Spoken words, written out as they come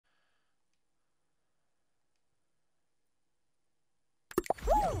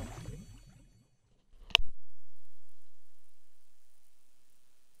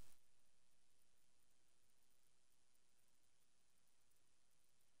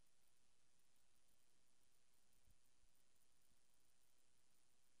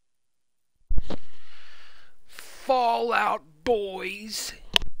Fallout Boys.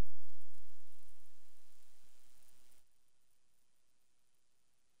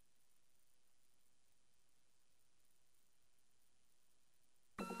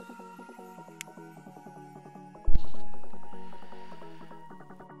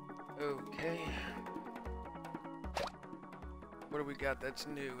 Okay. What do we got that's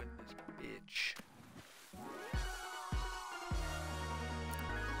new in this bitch?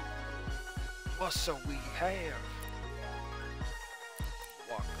 What so we have?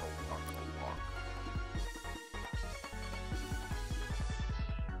 Waka waka waka. Waka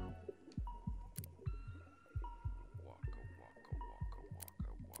waka waka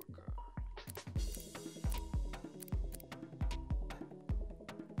waka waka.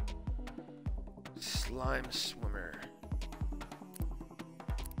 Slime swimmer.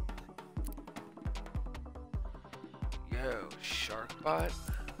 Yo, Sharkbot.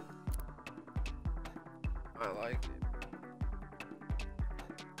 I like it.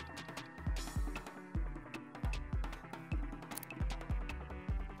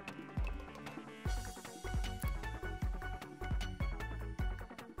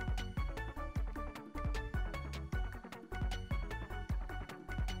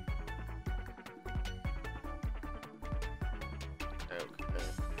 Okay.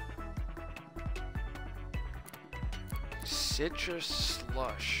 Citrus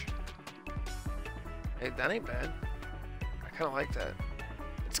slush. Hey, that ain't bad. I kind of like that.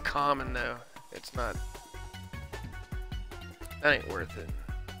 It's common though. It's not. That ain't worth it.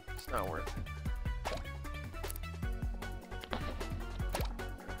 It's not worth it.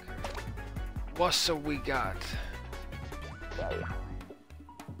 Okay. What's so we got?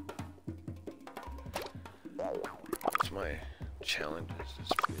 What's my challenge? Is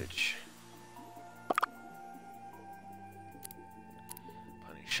this bitch?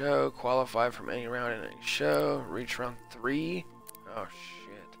 Show, qualify from any round in any show, reach round 3. Oh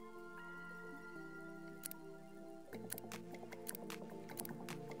shit.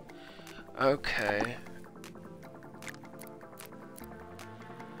 Okay.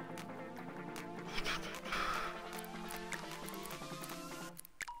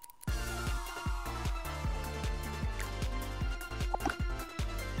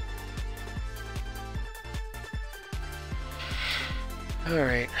 All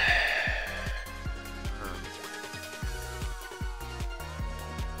right.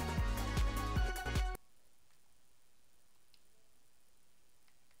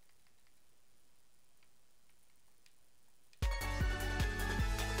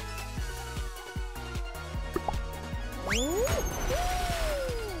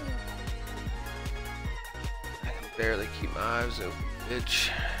 I can barely keep my eyes open, bitch.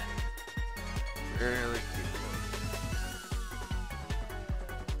 Barely keep them.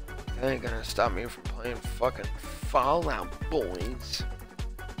 That ain't gonna stop me from playing fucking Fallout Boys.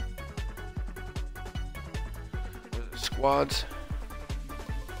 What is it, squads?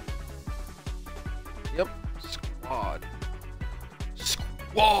 Yep, squad.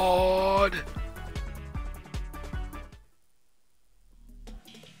 Squad!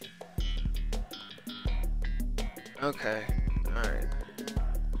 Okay, alright.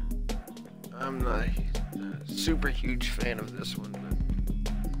 I'm not a super huge fan of this one, but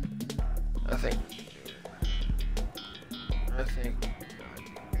I think we can do it. I think I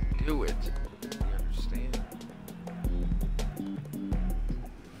can do it. You understand?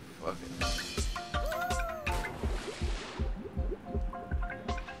 Fuck it.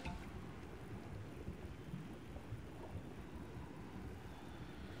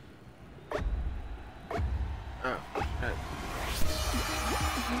 Oh, shit.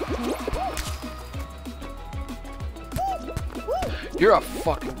 You're a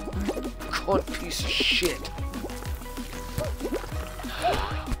fucking cunt piece of shit.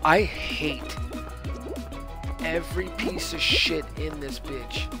 I hate every piece of shit in this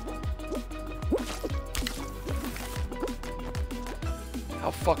bitch.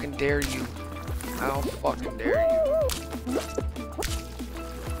 How fucking dare you? How fucking dare you?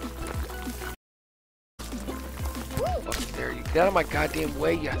 Fucking dare you? Get out of my goddamn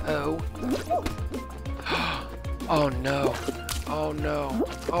way, you hoe. Oh no. Oh no.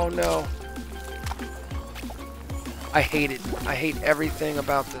 Oh no. I hate it. I hate everything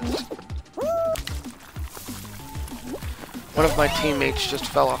about this. One of my teammates just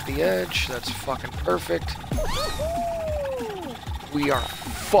fell off the edge. That's fucking perfect. We are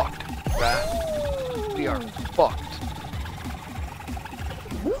fucked, bruh. We are fucked.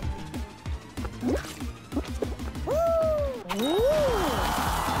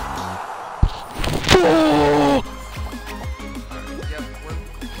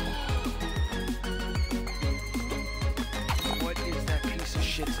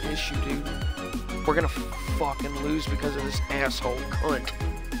 you, dude. We're gonna fucking lose because of this asshole cunt.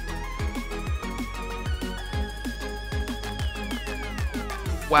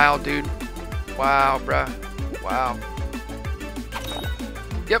 Wow, dude. Wow, bruh. Wow.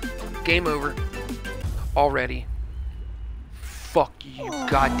 Yep, game over. Already. Fuck you,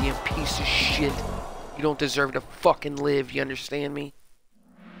 goddamn piece of shit. You don't deserve to fucking live, you understand me?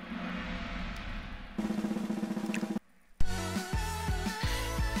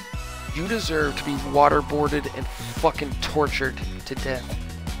 You deserve to be waterboarded and fucking tortured to death.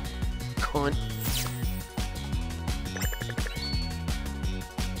 Cunt.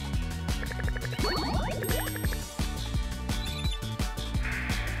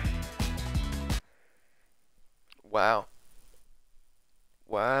 Wow.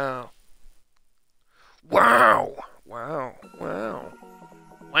 Wow. Wow. Wow. Wow.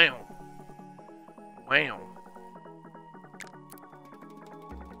 Wow. Wow.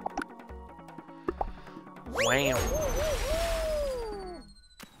 Wow.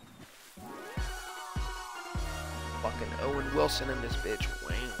 Fucking Owen Wilson in this bitch.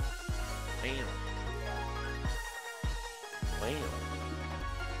 Wow. Wow. Wow.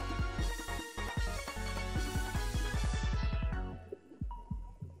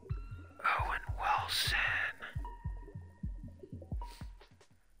 Owen Wilson.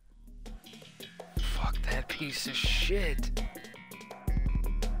 Fuck that piece of shit.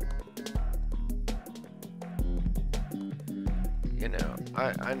 You know,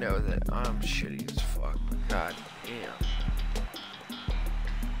 I know that I'm shitty as fuck, but god damn.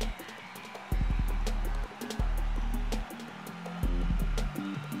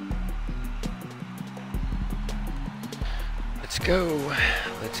 Let's go.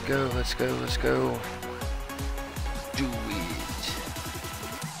 Let's go, let's go, let's go. Do it.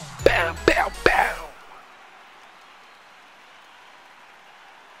 Bow, bow, bow.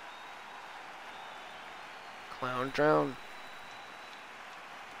 Clown drown.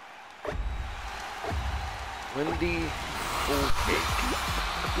 Windy full cake.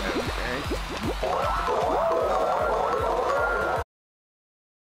 Okay.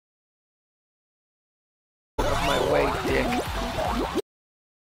 Out of my way, dick.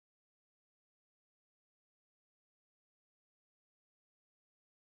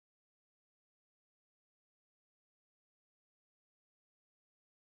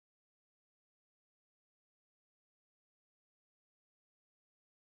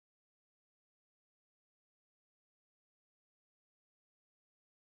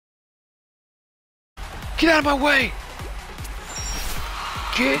 Get out of my way!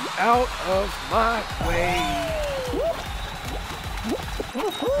 Get out of my way!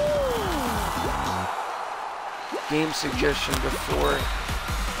 Game suggestion before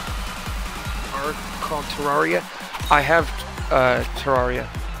are called Terraria. I have Terraria.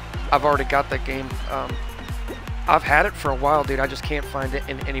 I've already got that game. I've had it for a while, dude. I just can't find it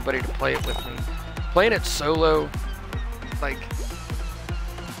and anybody to play it with me. Playing it solo, like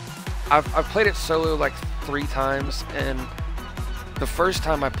I've played it solo like 3 times, and the first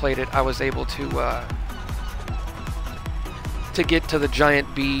time I played it, I was able to get to the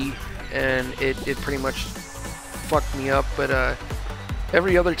giant bee, and it pretty much fucked me up. But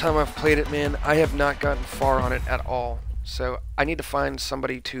every other time I've played it, man, I have not gotten far on it at all. So I need to find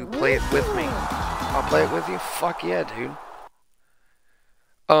somebody to play it with me. I'll play it with you. Fuck yeah, dude.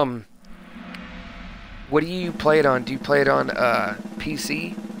 What do you play it on? Do you play it on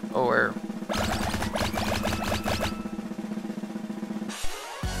PC or?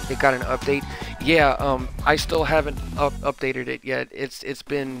 It got an update. Yeah, I still haven't updated it yet. It's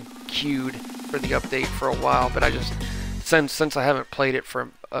been queued for the update for a while, but I just since I haven't played it for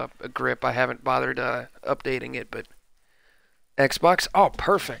a grip, I haven't bothered updating it. But Xbox, oh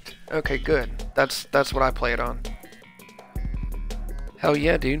perfect. Okay, good. That's what I play it on. Hell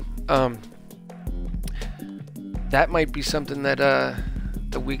yeah, dude. That might be something that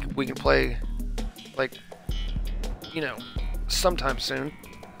we can play, like, you know, sometime soon.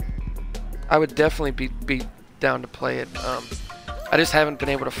 I would definitely be down to play it. I just haven't been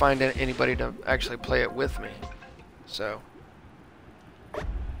able to find anybody to actually play it with me. So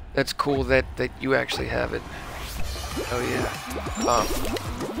that's cool that you actually have it. Oh yeah.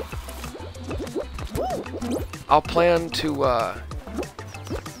 I'll plan to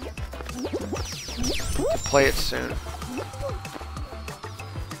play it soon.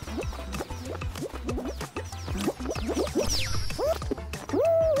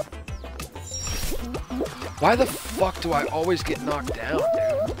 Why the fuck do I always get knocked down,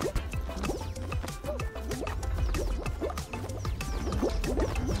 dude?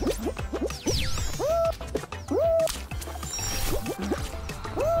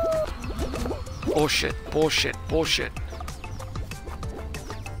 Bullshit, bullshit, bullshit.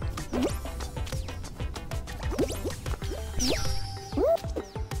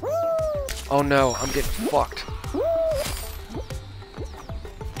 Oh no, I'm getting fucked.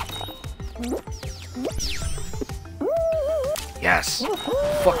 Yes!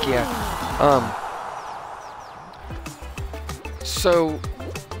 Fuck yeah. So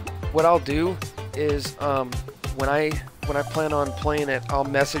what I'll do is when I plan on playing it, I'll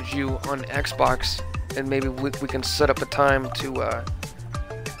message you on Xbox, and maybe we can set up a time to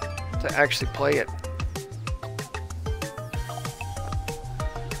actually play it.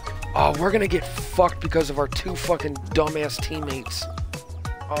 Oh, we're gonna get fucked because of our two fucking dumbass teammates.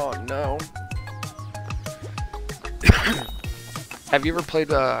 Oh no. Have you ever played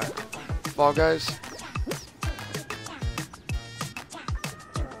Fall Guys?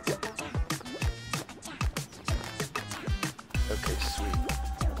 Okay, sweet.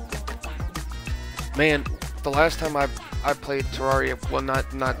 Man, the last time I played Terraria, well,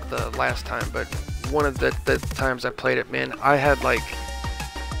 not the last time, but one of the times I played it, man, I had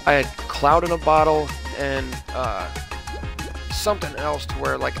Cloud in a bottle and something else to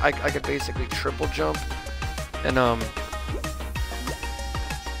where like I could basically triple jump, and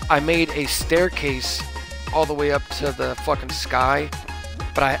I made a staircase all the way up to the fucking sky,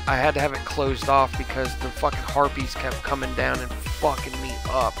 but I had to have it closed off because the fucking harpies kept coming down and fucking me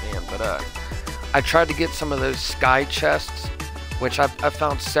up, man. But I tried to get some of those sky chests, which I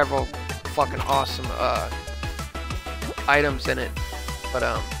found several fucking awesome items in it, but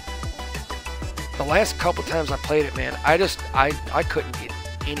the last couple times I played it, man, I couldn't get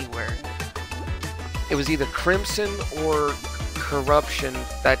anywhere. It was either Crimson or Corruption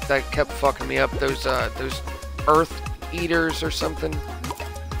that kept fucking me up. Those Earth Eaters or something.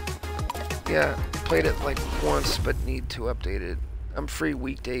 Yeah, played it like once, but need to update it. I'm free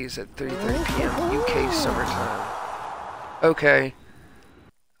weekdays at 3:30 p.m. UK summertime. Okay.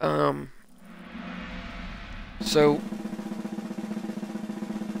 So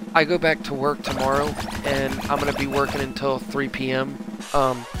I go back to work tomorrow, and I'm gonna be working until 3 p.m.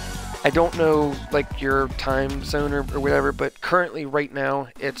 I don't know like your time zone or whatever, but currently right now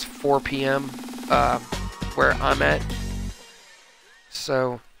it's 4 p.m. Where I'm at.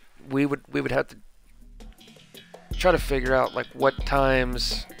 So we would have to try to figure out like what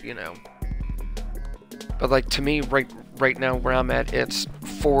times, you know. But like to me right now where I'm at, it's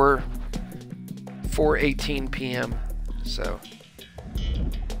 4:18 p.m. So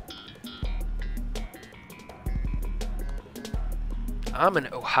I'm in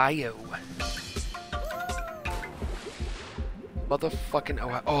Ohio. Motherfucking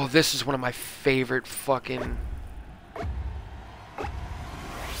Ohio. Oh, this is one of my favorite fucking...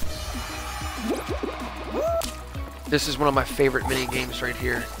 This is one of my favorite mini games right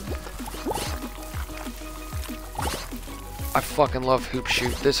here. I fucking love Hoop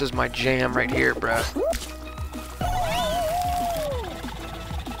Shoot. This is my jam right here, bruh.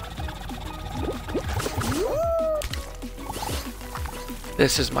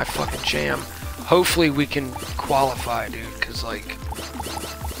 This is my fucking jam. Hopefully we can qualify, dude, because, like...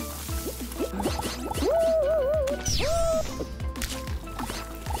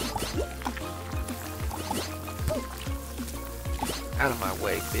 Out of my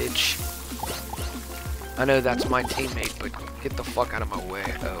way, bitch. I know that's my teammate, but get the fuck out of my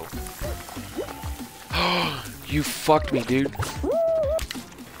way. Oh. You fucked me, dude.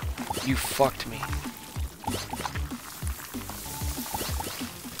 You fucked me.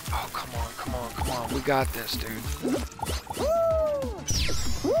 Come on, we got this, dude.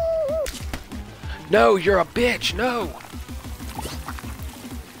 No, you're a bitch, no!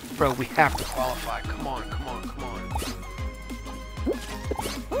 Bro, we have to qualify. Come on.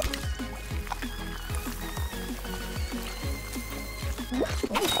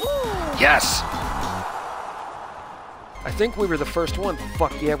 Yes! I think we were the first one.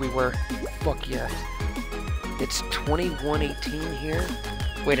 Fuck yeah, we were. Fuck yeah. It's 21:18 here.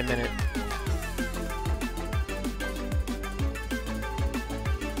 Wait a minute.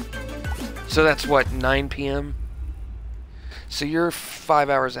 So that's what, 9 p.m.? So you're 5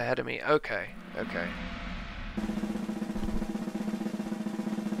 hours ahead of me. Okay.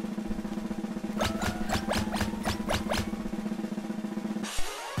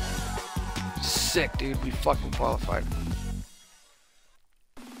 Sick, dude. We fucking qualified.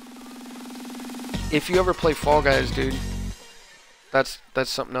 If you ever play Fall Guys, dude, that's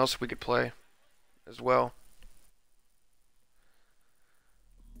something else we could play as well.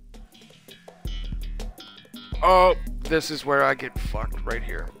 Oh, this is where I get fucked right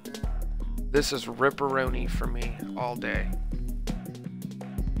here. This is ripperoni for me all day.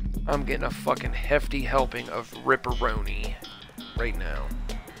 I'm getting a fucking hefty helping of ripperoni right now.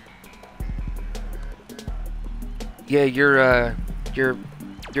 Yeah, your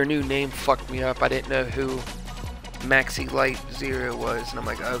new name fucked me up. I didn't know who Maxi Light Zero was, and I'm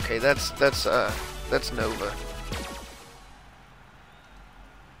like, okay, that's Nova.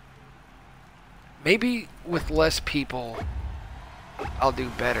 Maybe with less people, I'll do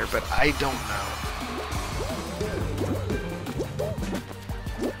better, but I don't know.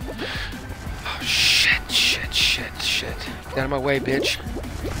 Oh, shit. Get out of my way, bitch.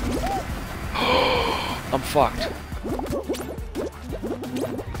 I'm fucked.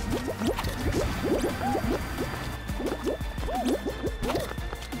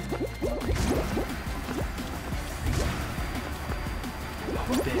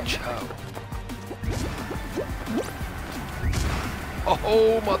 Oh, bitch, oh.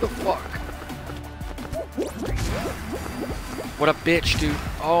 Oh, motherfuck. What a bitch, dude.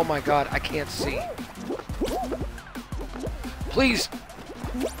 Oh my god, I can't see. Please.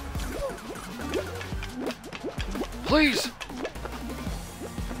 Please.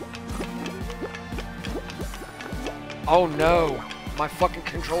 Oh no. My fucking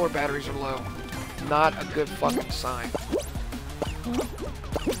controller batteries are low. Not a good fucking sign.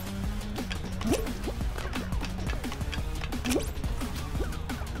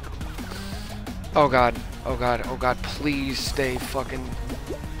 Oh god, oh god, oh god, please stay fucking,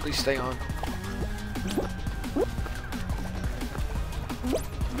 please stay on.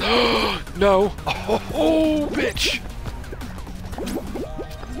 No! Oh, bitch!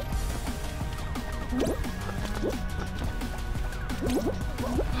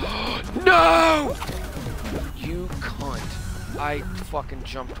 No! You cunt. I fucking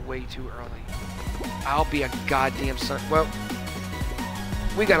jumped way too early. I'll be a goddamn son. Well,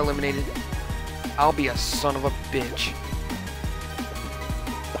 we got eliminated. I'll be a son of a bitch.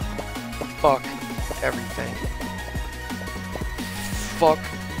 Fuck everything. Fuck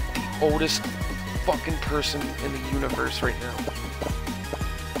the oldest fucking person in the universe right now.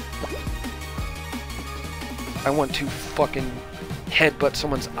 I want to fucking headbutt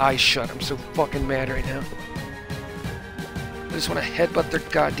someone's eyes shut. I'm so fucking mad right now. I just want to headbutt their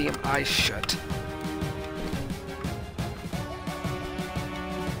goddamn eyes shut.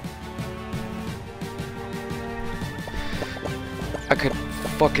 I could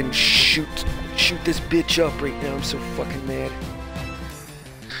fucking shoot this bitch up right now. I'm so fucking mad.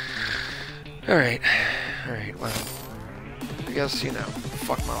 Alright, well, I guess, you know,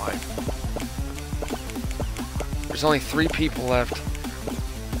 fuck my life. There's only 3 people left.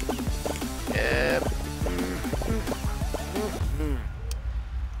 Yep.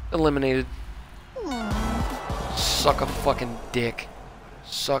 Eliminated. Suck a fucking dick.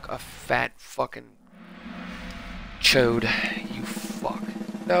 Suck a fat fucking chode, you fuck.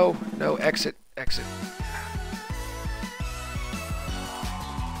 No, exit.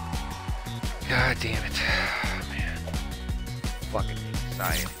 God damn it. Man. Fucking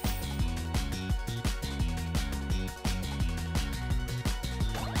anxiety.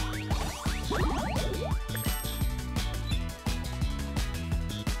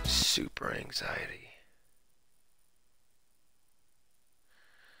 Super anxiety.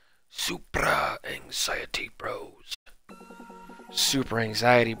 Supra anxiety bros. Super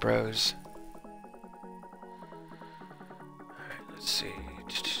anxiety bros. Alright, let's see.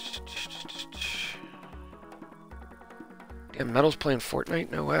 Damn, Metal's playing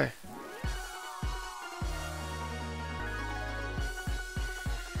Fortnite? No way.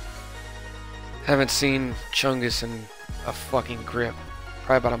 Haven't seen Chungus in a fucking grip.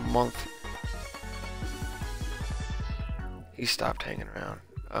 Probably about a month. He stopped hanging around.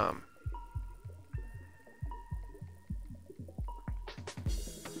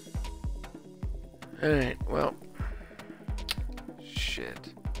 Alright, well.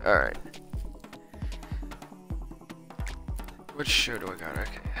 Shit. Alright. Which show do I got?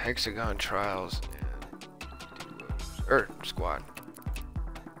 Okay. Hexagon Trials and Duos. Or Squad.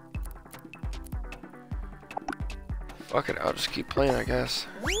 Fuck it, I'll just keep playing, I guess.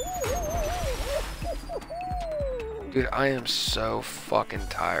 Dude, I am so fucking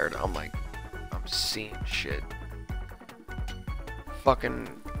tired. I'm seeing shit. Fucking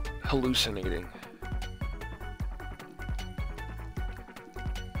hallucinating.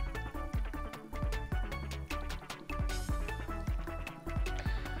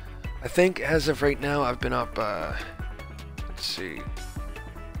 I think as of right now, I've been up, let's see,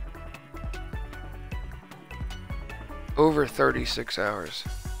 over 36 hours.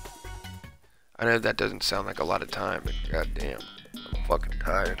 I know that doesn't sound like a lot of time, but goddamn, I'm fucking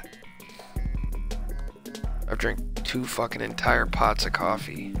tired. I've drank 2 fucking entire pots of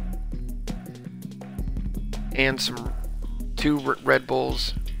coffee. and some 2 Red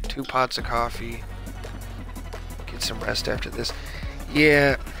Bulls, 2 pots of coffee. Get some rest after this.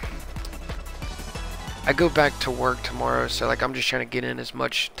 Yeah, I go back to work tomorrow, so like I'm just trying to get in as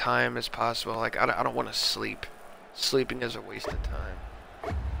much time as possible. Like I don't want to sleep. Sleeping is a waste of time.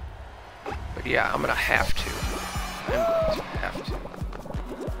 But yeah, I'm gonna have to. I'm going to have to.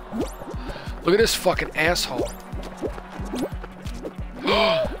 Look at this fucking asshole.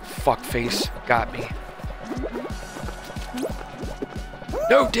 Fuck face. Got me.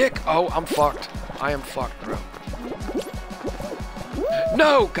 No, dick! Oh, I'm fucked. I am fucked, bro.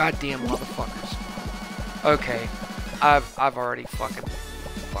 No! Goddamn motherfuckers. Okay. I've already fucking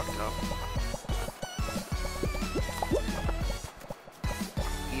fucked up.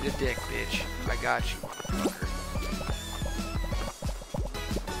 Eat a dick, bitch. I got you, motherfucker.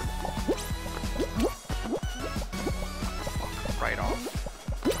 Right off.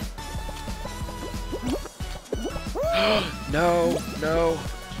 No, no.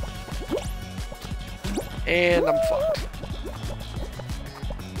 And I'm fucked.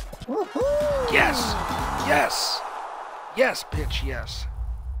 Yes! Yes! Yes, bitch, yes.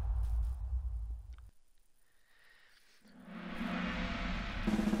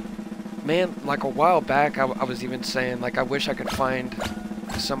 Man, like a while back, I was even saying, like, I wish I could find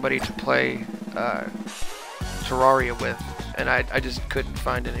somebody to play Terraria with, and I just couldn't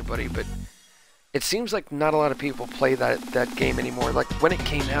find anybody, but it seems like not a lot of people play that game anymore. Like, when it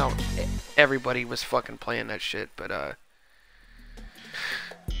came out, everybody was fucking playing that shit, but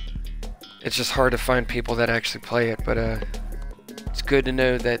it's just hard to find people that actually play it, but it's good to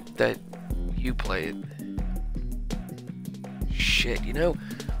know that you play it. Shit, you know,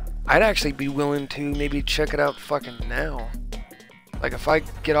 I'd actually be willing to maybe check it out fucking now. Like, if I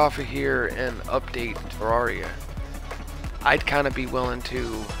get off of here and update Terraria, I'd kind of be willing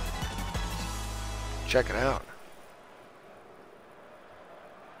to check it out.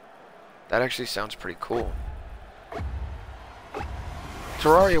 That actually sounds pretty cool.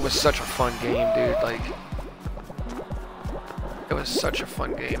 Terraria was such a fun game, dude. Like, it was such a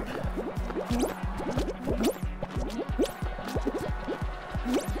fun game.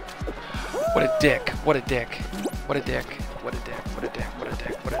 What a dick. What a dick. What a dick. What a dick. What a dick. What a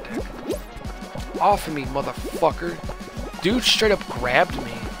dick. What a dick. Off of me, motherfucker. Dude straight up grabbed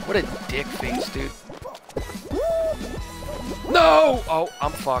me. What a dick face, dude. No! Oh,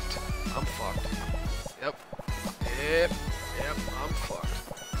 I'm fucked. I'm fucked. Yep. Yep. Yep. I'm fucked.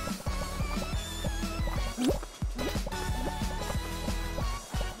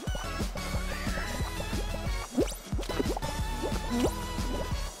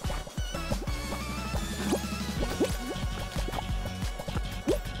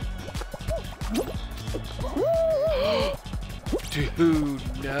 Dude,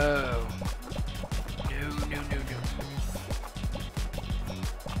 no.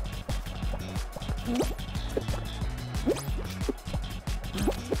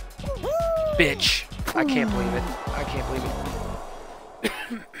 Bitch. I can't believe it. I can't believe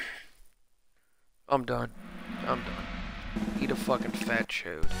it. I'm done. I'm done. Eat a fucking fat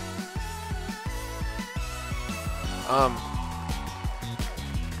chode.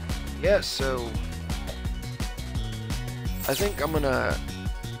 Yeah, so I think I'm gonna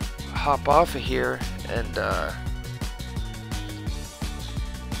hop off of here and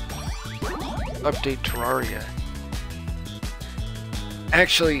update Terraria.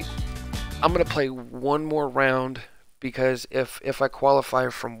 Actually, I'm gonna play one more round because if I qualify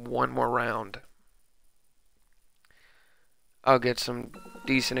from one more round, I'll get some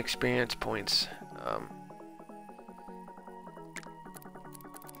decent experience points.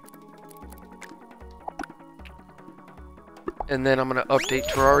 And then I'm gonna update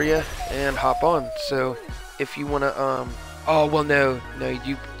Terraria and hop on. So if you wanna oh well, no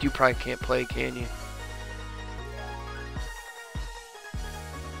you probably can't play, can you?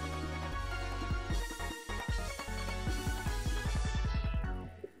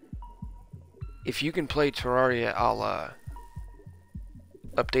 If you can play Terraria, I'll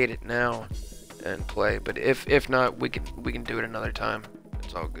update it now and play. But if not, we can do it another time.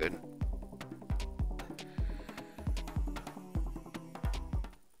 It's all good.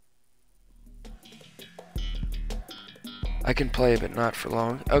 I can play, but not for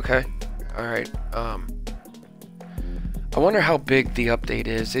long. Okay. Alright. I wonder how big the update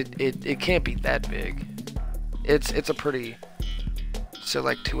is. It can't be that big. It's a pretty... So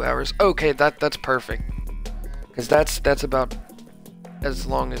like 2 hours. Okay, that's perfect. Because that's about as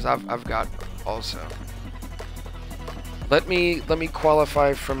long as I've got also. Let me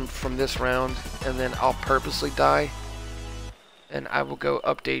qualify from this round, and then I'll purposely die. And I will go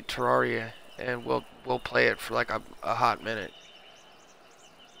update Terraria and we'll play it for like a hot minute.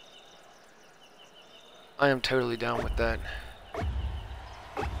 I am totally down with that.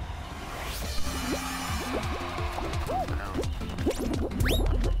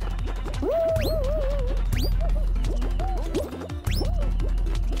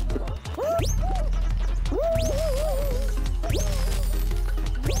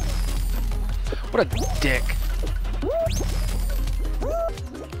 What a dick.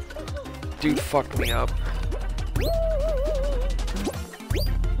 Dude fucked me up.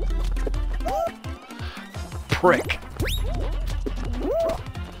 Prick.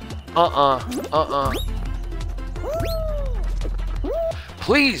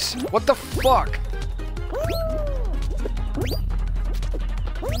 Please, what the fuck?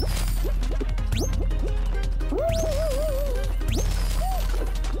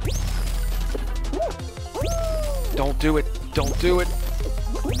 Don't do it. Don't do it.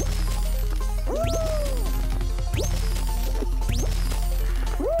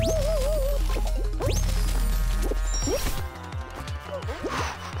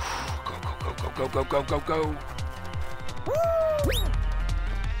 Go, go, go, go, go, go.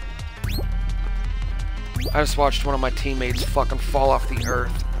 I just watched one of my teammates fucking fall off the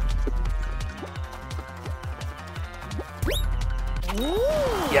earth.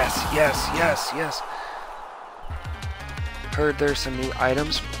 Yes, yes, yes, yes. Heard there's some new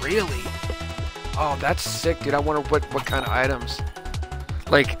items. Really? Oh, that's sick, dude. I wonder what kind of items.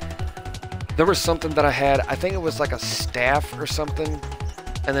 Like, there was something that I had. I think it was like a staff or something.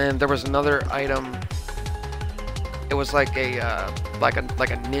 And then there was another item. It was like a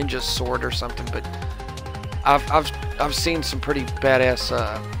ninja sword or something. But I've seen some pretty badass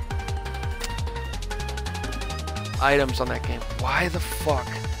items on that game. Why the fuck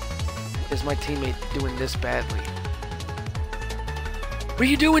is my teammate doing this badly? What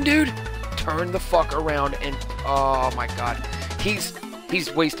are you doing, dude? Turn the fuck around and oh my god, he's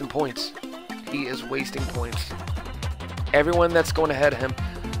wasting points. He is wasting points. Everyone that's going ahead of him.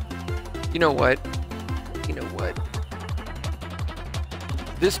 You know what? You know what?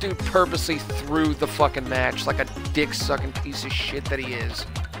 This dude purposely threw the fucking match like a dick-sucking piece of shit that he is.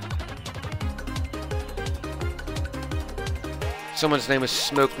 Someone's name is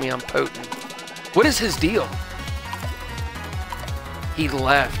Smoke Me, I'm Potent. What is his deal? He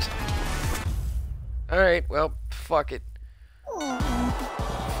left. Alright, well, fuck it.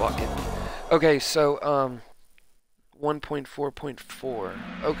 Fuck it. Okay, so,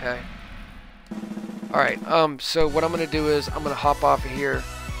 1.4.4. Okay. Alright, so what I'm gonna do is I'm gonna hop off of here,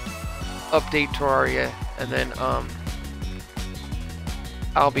 update Terraria, and then,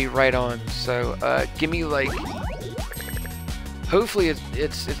 I'll be right on. So, give me like, hopefully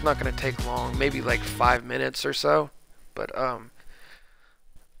it's not gonna take long, maybe like 5 minutes or so, but,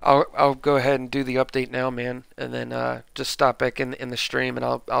 I'll go ahead and do the update now, man, and then just stop back in the stream, and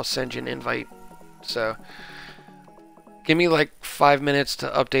I'll send you an invite. So give me like 5 minutes to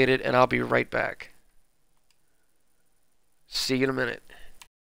update it, and I'll be right back. See you in a minute.